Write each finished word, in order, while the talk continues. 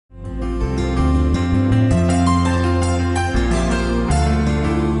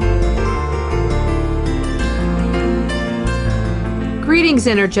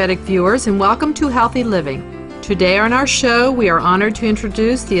Greetings, energetic viewers, and welcome to Healthy Living. Today on our show, we are honored to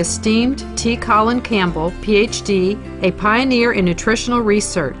introduce the esteemed T. Colin Campbell, PhD, a pioneer in nutritional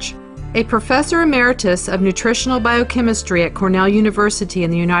research. A professor emeritus of nutritional biochemistry at Cornell University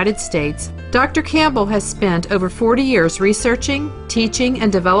in the United States, Dr. Campbell has spent over 40 years researching, teaching,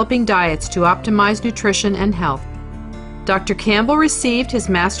 and developing diets to optimize nutrition and health. Dr. Campbell received his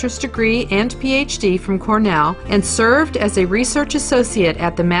master's degree and PhD from Cornell and served as a research associate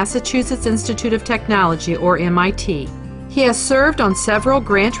at the Massachusetts Institute of Technology, or MIT. He has served on several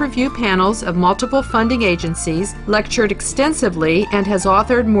grant review panels of multiple funding agencies, lectured extensively, and has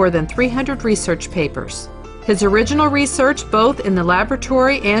authored more than 300 research papers. His original research, both in the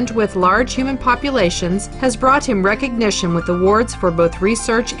laboratory and with large human populations, has brought him recognition with awards for both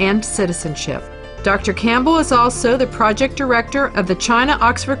research and citizenship. Dr. Campbell is also the project director of the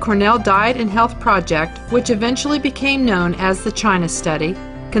China-Oxford-Cornell Diet and Health Project, which eventually became known as the China Study,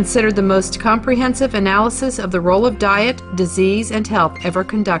 considered the most comprehensive analysis of the role of diet, disease, and health ever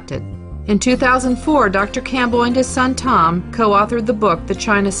conducted. In 2004, Dr. Campbell and his son Tom co-authored the book The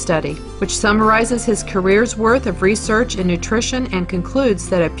China Study, which summarizes his career's worth of research in nutrition and concludes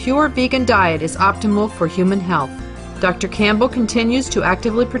that a pure vegan diet is optimal for human health. Dr. Campbell continues to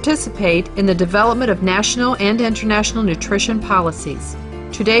actively participate in the development of national and international nutrition policies.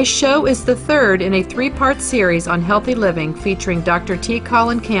 Today's show is the third in a three-part series on healthy living featuring Dr. T.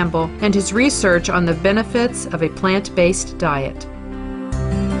 Colin Campbell and his research on the benefits of a plant-based diet.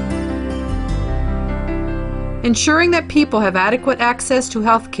 Ensuring that people have adequate access to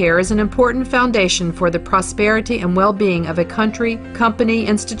health care is an important foundation for the prosperity and well-being of a country, company,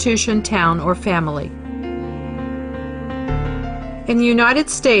 institution, town, or family. In the United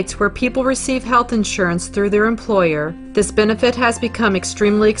States, where people receive health insurance through their employer, this benefit has become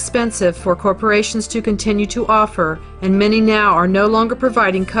extremely expensive for corporations to continue to offer, and many now are no longer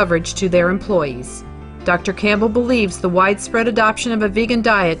providing coverage to their employees. Dr. Campbell believes the widespread adoption of a vegan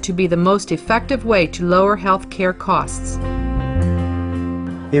diet to be the most effective way to lower health care costs.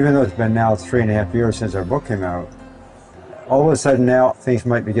 Even though it's been now 3.5 years since our book came out, all of a sudden now things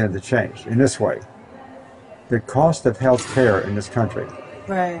might begin to change in this way. The cost of health care in this country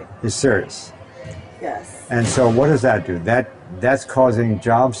is serious. Yes. And so what does that do? That's causing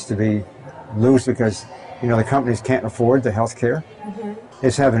jobs to be loose because, the companies can't afford the health care. Mm-hmm.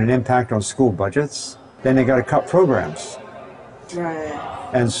 It's having an impact on school budgets. Then they got to cut programs. Right.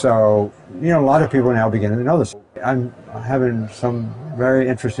 And so, a lot of people are now beginning to know this. I'm having some very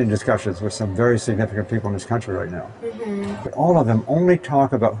interesting discussions with some very significant people in this country right now. Mm-hmm. But all of them only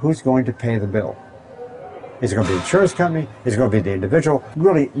talk about who's going to pay the bill. Is it going to be the insurance company? Is it going to be the individual?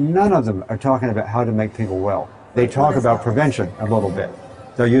 Really, none of them are talking about how to make people well. They talk about prevention a little bit.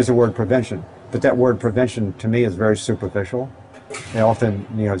 They'll use the word prevention, but that word prevention to me is very superficial. They often,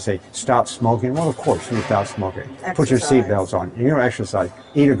 say, stop smoking. Well, of course, you stop smoking. Exercise. Put your seatbelts on. Exercise.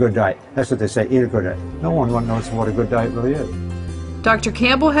 Eat a good diet. That's what they say, eat a good diet. No one knows what a good diet really is. Dr.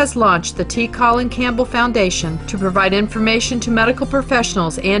 Campbell has launched the T. Colin Campbell Foundation to provide information to medical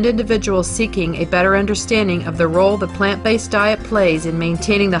professionals and individuals seeking a better understanding of the role the plant-based diet plays in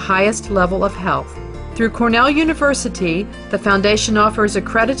maintaining the highest level of health. Through Cornell University, the foundation offers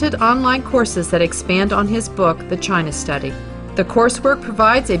accredited online courses that expand on his book, The China Study. The coursework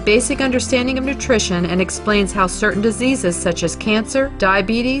provides a basic understanding of nutrition and explains how certain diseases such as cancer,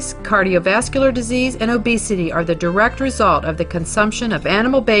 diabetes, cardiovascular disease, and obesity are the direct result of the consumption of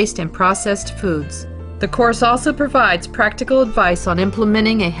animal-based and processed foods. The course also provides practical advice on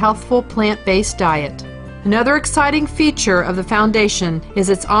implementing a healthful plant-based diet. Another exciting feature of the foundation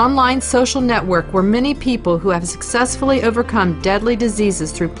is its online social network where many people who have successfully overcome deadly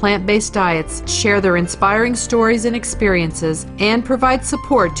diseases through plant-based diets share their inspiring stories and experiences and provide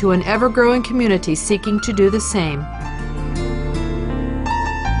support to an ever-growing community seeking to do the same.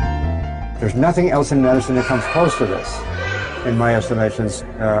 There's nothing else in medicine that comes close to this, in my estimations.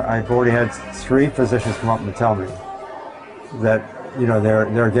 I've already had 3 physicians come up and tell me that,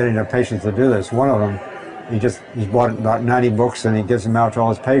 they're getting their patients to do this. One of them, he's bought about 90 books and he gives them out to all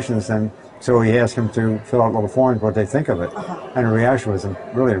his patients, and so he asked them to fill out little forms what they think of it. And the reaction was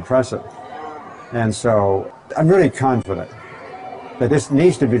really impressive. And so I'm really confident that this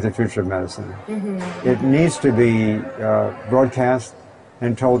needs to be the future of medicine. Mm-hmm. It needs to be broadcast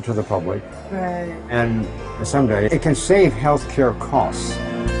and told to the public. Right. And someday it can save healthcare costs.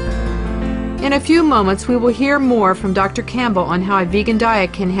 In a few moments, we will hear more from Dr. Campbell on how a vegan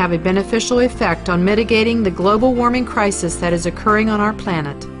diet can have a beneficial effect on mitigating the global warming crisis that is occurring on our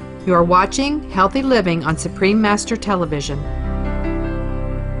planet. You are watching Healthy Living on Supreme Master Television.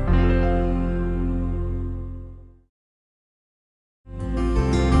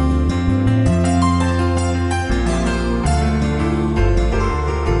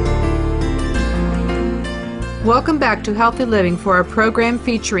 Welcome back to Healthy Living for our program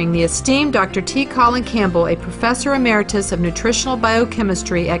featuring the esteemed Dr. T. Colin Campbell, a professor emeritus of nutritional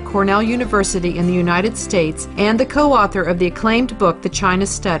biochemistry at Cornell University in the United States and the co-author of the acclaimed book, The China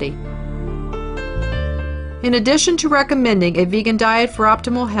Study. In addition to recommending a vegan diet for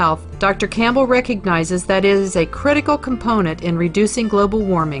optimal health, Dr. Campbell recognizes that it is a critical component in reducing global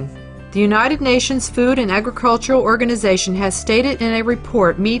warming. The United Nations Food and Agricultural Organization has stated in a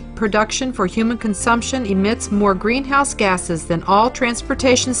report meat production for human consumption emits more greenhouse gases than all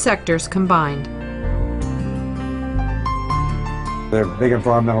transportation sectors combined. The big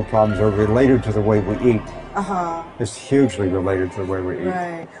environmental problems are related to the way we eat. Uh-huh. It's hugely related to the way we eat.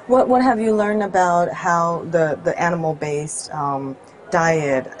 Right. What have you learned about how the animal-based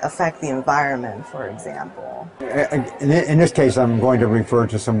diet affect the environment, for example? In this case, I'm going to refer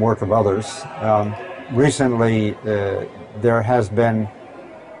to some work of others. Recently, there has been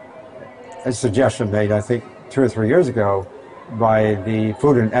a suggestion made, I think 2 or 3 years ago, by the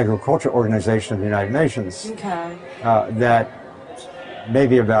Food and Agriculture Organization of the United Nations, Okay. that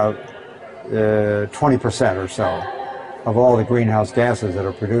maybe about 20% or so of all the greenhouse gases that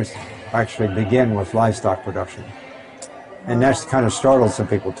are produced actually begin with livestock production. And that's kind of startled some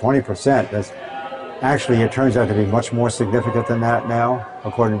people. 20%, that's actually, it turns out to be much more significant than that now,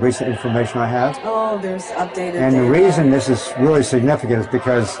 according to recent information I have. Oh, there's updated And the data. reason this is really significant is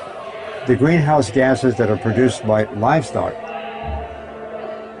because the greenhouse gases that are produced by livestock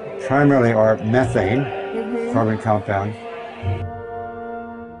primarily are methane, carbon compound.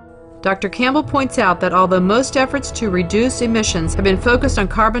 Dr. Campbell points out that although most efforts to reduce emissions have been focused on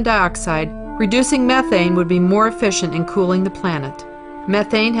carbon dioxide, reducing methane would be more efficient in cooling the planet.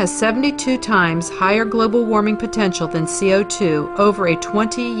 Methane has 72 times higher global warming potential than CO2 over a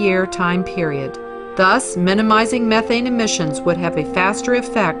 20-year time period. Thus, minimizing methane emissions would have a faster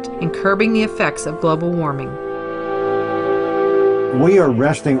effect in curbing the effects of global warming. We are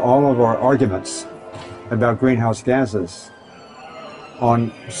resting all of our arguments about greenhouse gases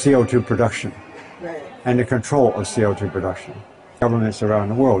on CO2 production Right. and the control of CO2 production. Governments around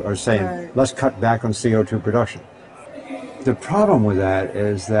the world are saying, Right. let's cut back on CO2 production. The problem with that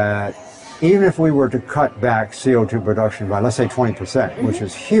is that even if we were to cut back CO2 production by, let's say, 20%, which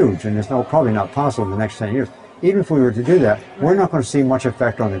is huge and is probably not possible in the next 10 years, even if we were to do that, we're not going to see much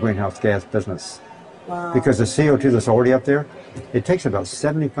effect on the greenhouse gas business. Wow. Because the CO2 that's already up there, it takes about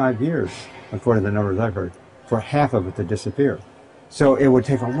 75 years, according to the numbers I've heard, for half of it to disappear. So it would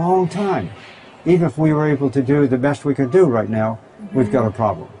take a long time. Even if we were able to do the best we could do right now, we've got a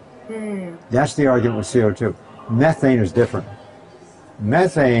problem. That's the argument with CO2. Methane is different.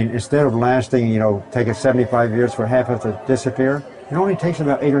 Methane, instead of lasting, taking 75 years for half of it to disappear, it only takes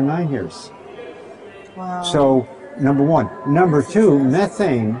about 8 or 9 years. Wow. So, number one. Number two,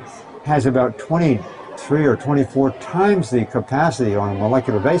 methane has about 23 or 24 times the capacity on a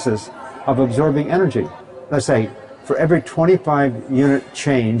molecular basis of absorbing energy. Let's say, for every 25 unit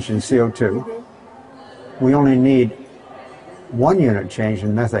change in CO2, we only need 1 unit change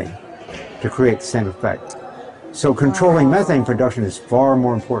in methane to create the same effect. So controlling methane production is far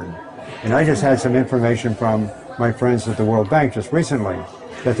more important. And I just had some information from my friends at the World Bank just recently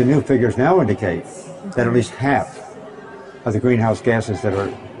that the new figures now indicate that at least half of the greenhouse gases that are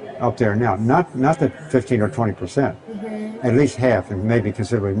up there now, not the 15 or 20%, at least half, and maybe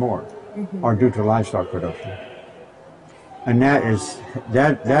considerably more, are due to livestock production. And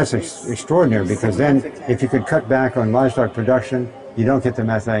that's extraordinary, because then if you could cut back on livestock production, you don't get the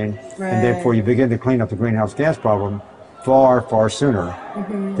methane, and therefore you begin to clean up the greenhouse gas problem far, far sooner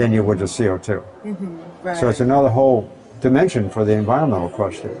than you would the CO2. Right. So it's another whole dimension for the environmental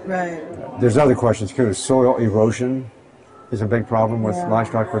question. Right. There's other questions too. Soil erosion is a big problem with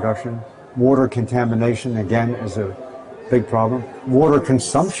livestock production. Water contamination, again, is a big problem. Water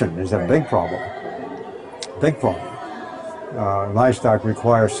consumption is a big problem. Big problem. Livestock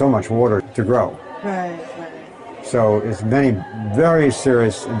requires so much water to grow. Right. So it's many very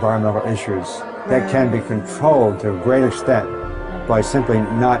serious environmental issues that can be controlled to a great extent by simply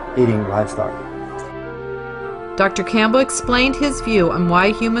not eating livestock. Dr. Campbell explained his view on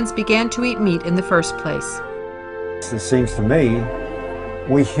why humans began to eat meat in the first place. It seems to me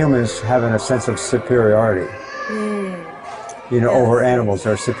we humans have a sense of superiority, over animals,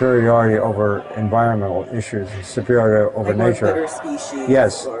 or superiority over environmental issues, superiority over Like nature. better species.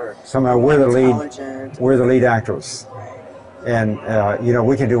 Yes, Or somehow we're the intelligent. lead actors, and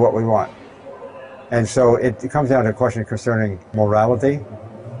we can do what we want. And so it comes down to a question concerning morality,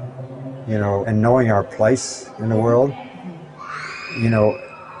 and knowing our place in the world,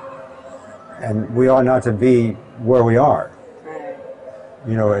 and we ought not to be where we are.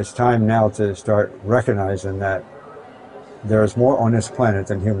 you know, it's time now to start recognizing that there's more on this planet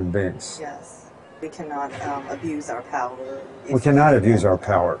than human beings. Yes. We cannot abuse our power. We cannot abuse our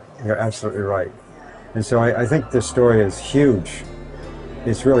power. You're absolutely right. And so I think this story is huge.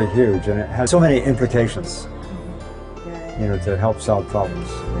 It's really huge, and it has so many implications, you know, to help solve problems.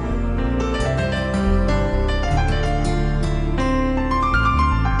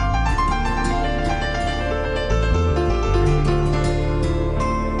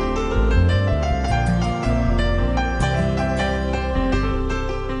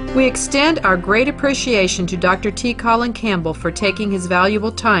 We extend our great appreciation to Dr. T. Colin Campbell for taking his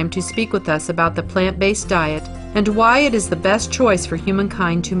valuable time to speak with us about the plant-based diet and why it is the best choice for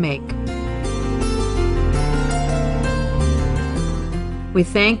humankind to make. We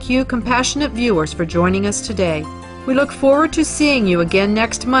thank you, compassionate viewers, for joining us today. We look forward to seeing you again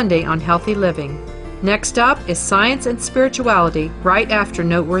next Monday on Healthy Living. Next up is Science and Spirituality right after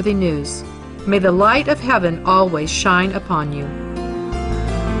Noteworthy News. May the light of heaven always shine upon you.